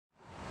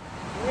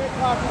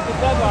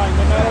deadline,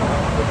 no matter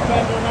if it's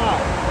spent or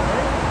not.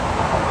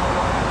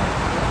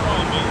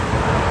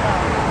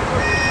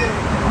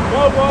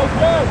 Go, boys,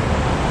 go!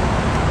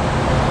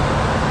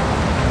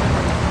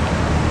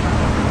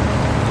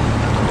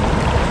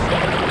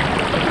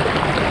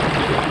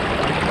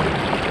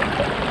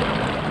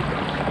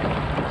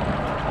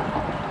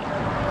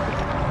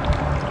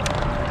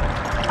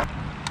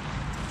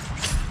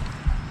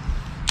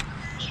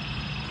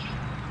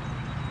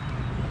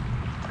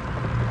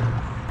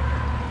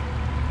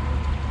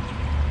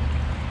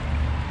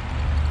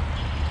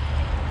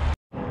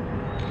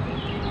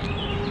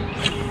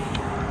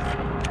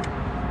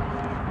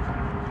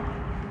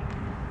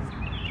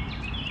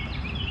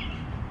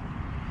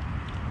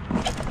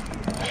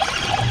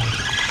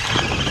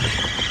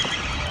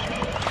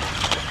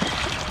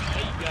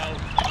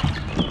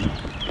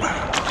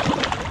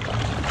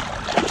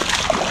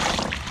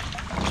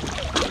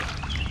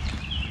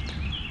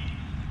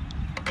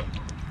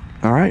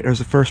 All right, there's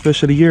the first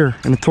fish of the year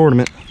in the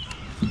tournament.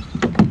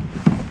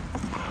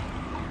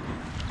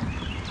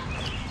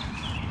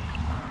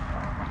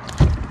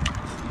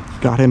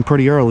 Got him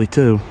pretty early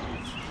too.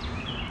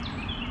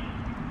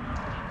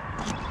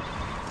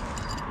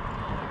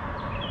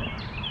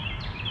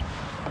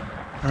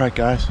 All right,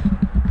 guys,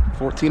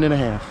 14 and a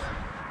half.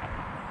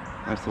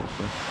 Nice little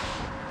fish.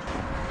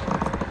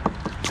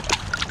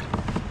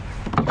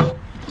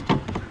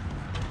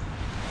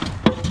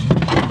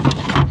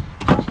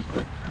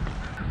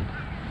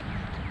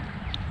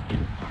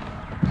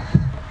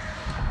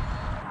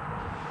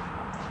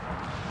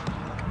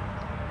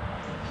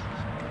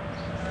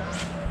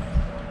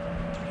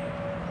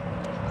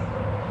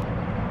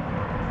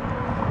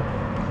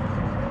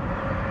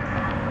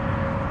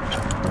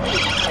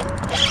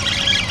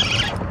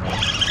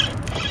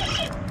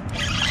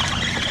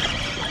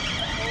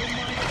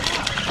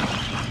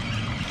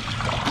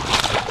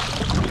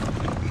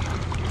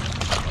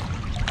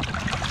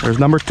 There's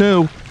number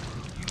 2.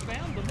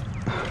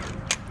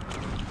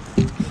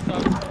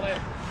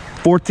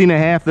 14 and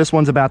a half. This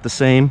one's about the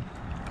same.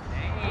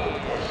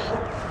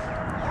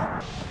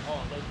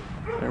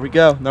 There we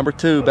go. Number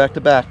 2, back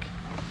to back.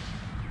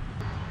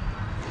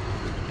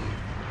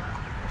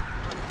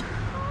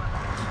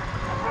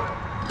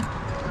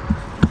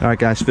 All right,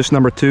 guys, fish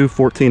number 2,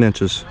 14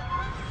 inches.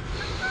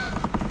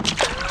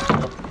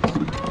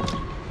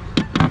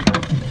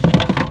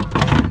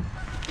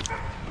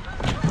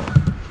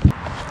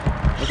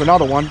 There's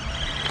another one. Oh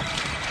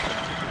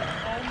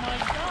my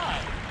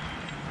God.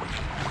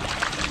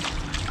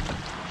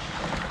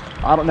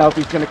 I don't know if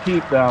he's going to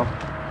keep, though.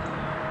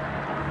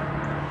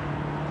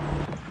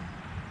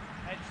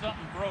 Had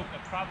something broke,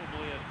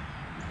 probably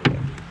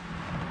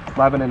a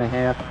 11 and a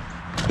half.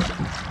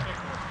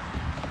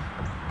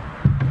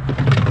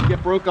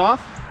 Get broke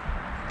off?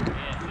 Yeah,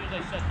 as soon as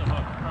I set the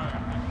hook.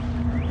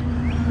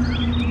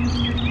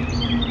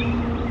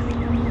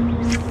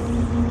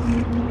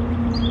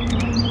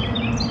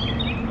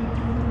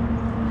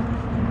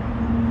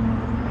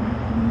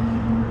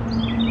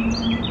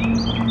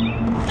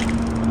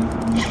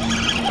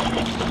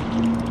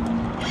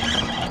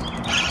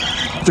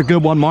 It's a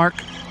good one, Mark.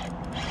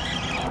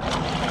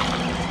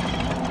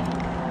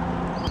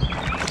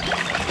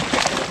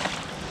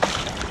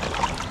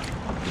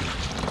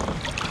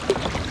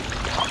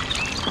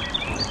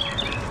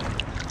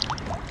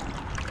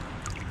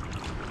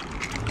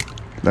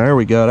 There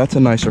we go. That's a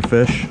nicer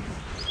fish.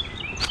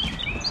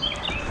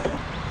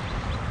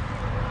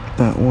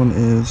 That one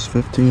is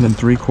 15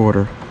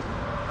 3/4.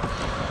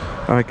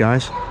 All right,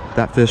 guys.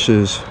 That fish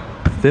is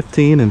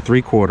 15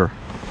 3/4.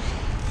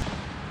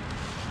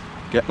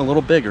 Getting a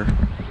little bigger.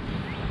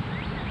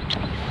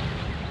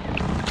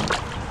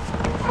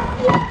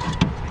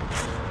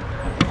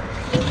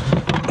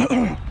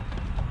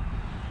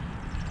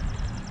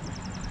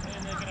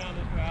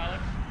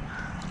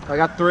 I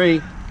got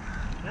 3.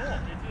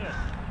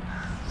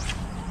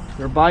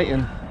 They're biting.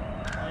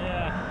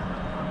 Yeah.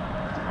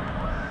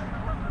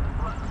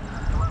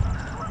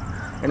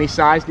 Any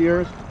size to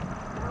yours? 16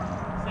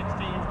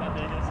 is my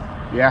biggest.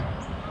 Yeah.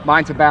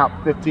 Mine's about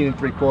 15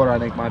 3/4, I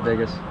think, my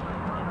biggest.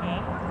 Okay.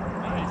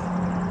 Nice.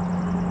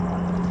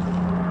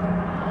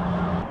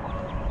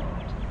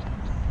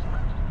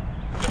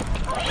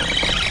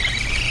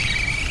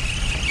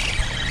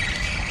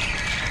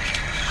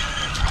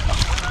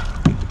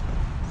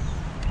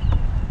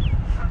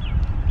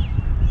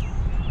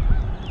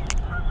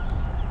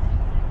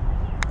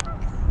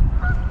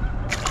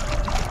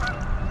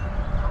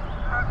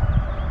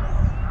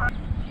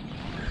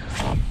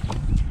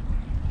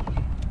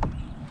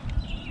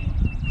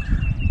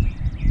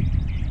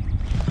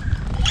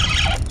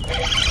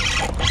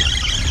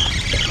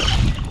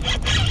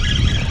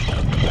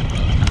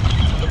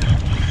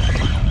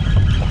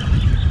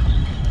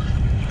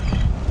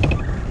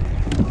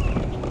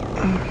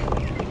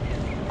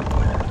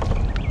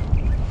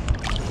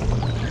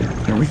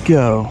 There we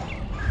go.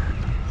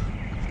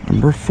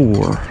 Number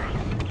 4.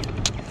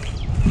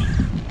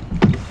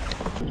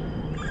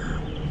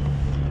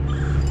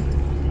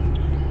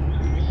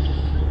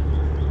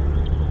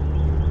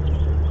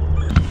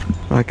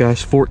 All right,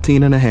 guys,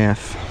 14 and a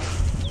half.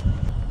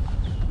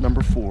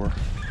 Number 4.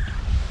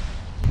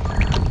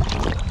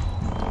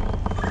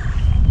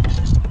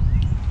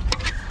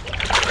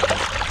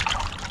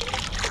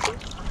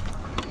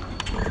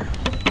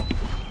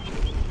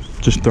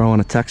 Just throwing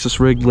a Texas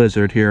rigged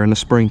lizard here in the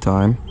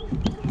springtime.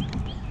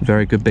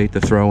 Very good bait to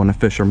throw when the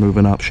fish are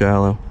moving up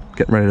shallow,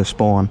 getting ready to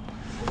spawn.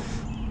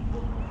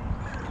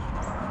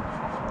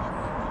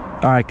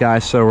 All right,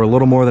 guys, so we're a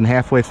little more than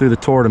halfway through the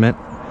tournament.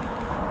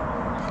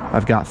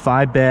 I've got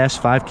 5 bass,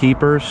 5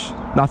 keepers.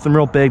 Nothing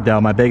real big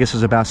though. My biggest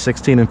is about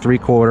 16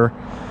 3/4.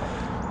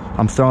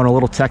 I'm throwing a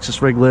little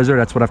Texas rigged lizard.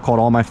 That's what I've caught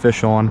all my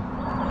fish on.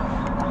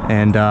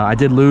 And I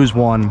did lose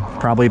one,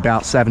 probably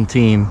about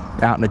 17,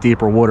 out in the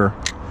deeper water.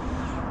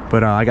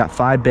 But I got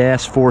 5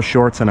 bass, 4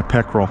 shorts, and a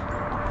pickerel.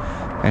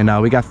 And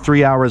we got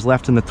 3 hours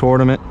left in the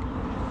tournament.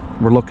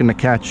 We're looking to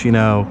catch, you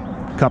know,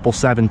 a couple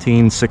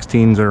 17s,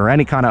 16s, or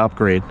any kind of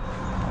upgrade.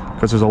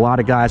 Because there's a lot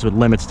of guys with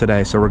limits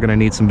today, so we're going to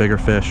need some bigger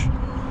fish.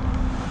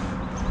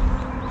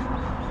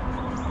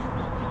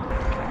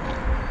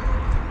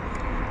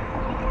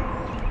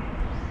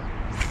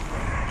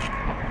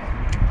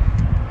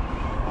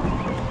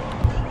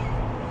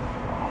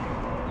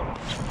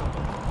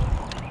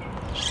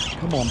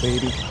 Come on,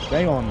 baby.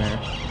 Stay on there.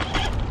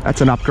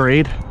 That's an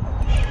upgrade.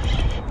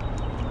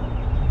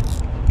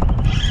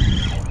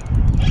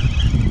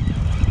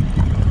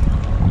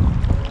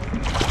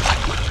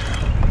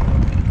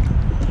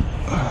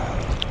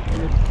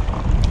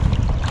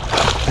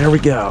 There we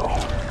go.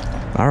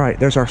 All right,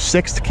 there's our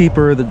 6th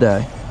keeper of the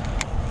day.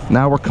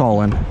 Now we're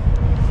calling.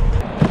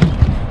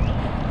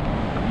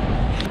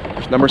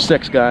 Number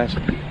 6, guys.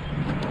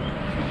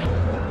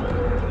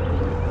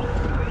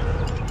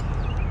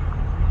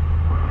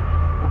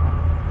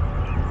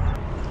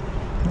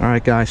 All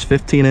right, guys,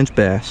 15-inch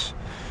bass.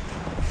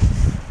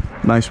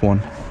 Nice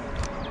one.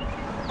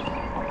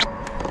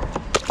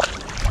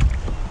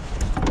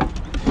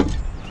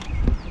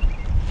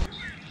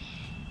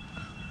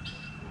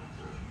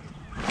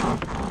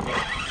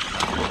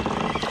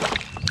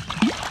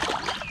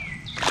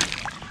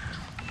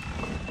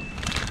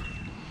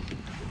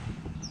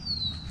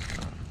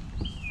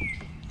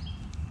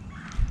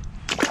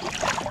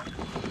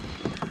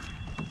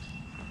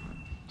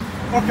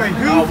 Okay,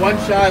 one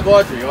shy of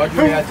Audrey.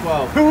 Audrey had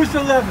 12. who was the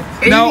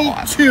 11th? No.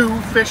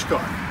 82 fish caught.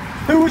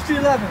 Who was the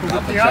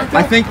 11th?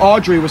 I think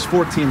Audrey was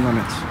 14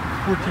 limits.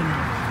 14.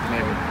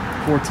 Maybe.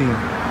 14.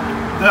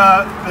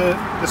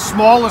 The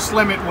smallest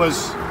limit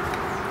was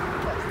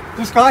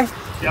this guy?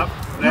 Yep.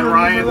 Then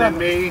Ryan, then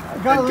me,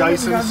 then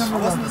Dyson's. All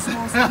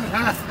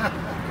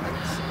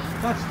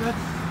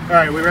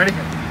right, we ready?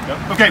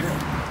 Yep. Okay.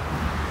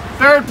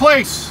 3rd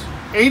place,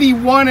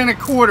 81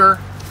 1/4,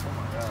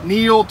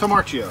 Neil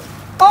Tamarchio.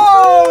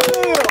 Oh,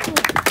 Neil!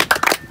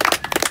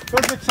 Go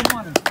get some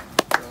money.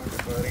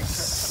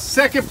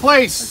 2nd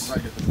place,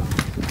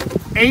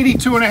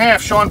 82 1/2,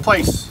 Sean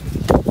Place.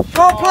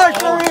 Sean Place,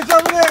 there he is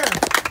over there.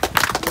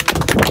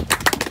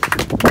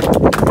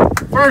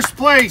 1st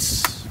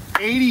place,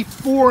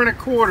 84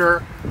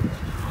 1/4,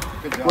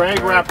 Greg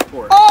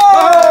Rappaport.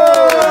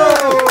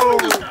 Oh!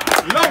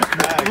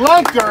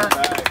 Lunker,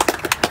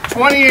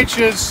 20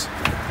 inches,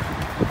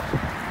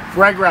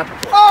 Greg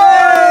Rappaport.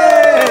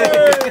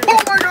 Oh! Oh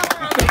my God!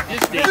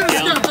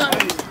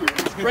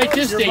 Write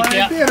this date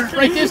down.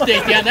 Write this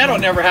date down. That'll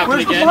never happen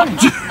again.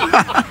 Did you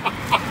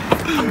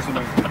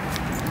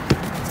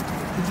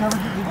ever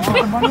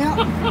get the money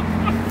out?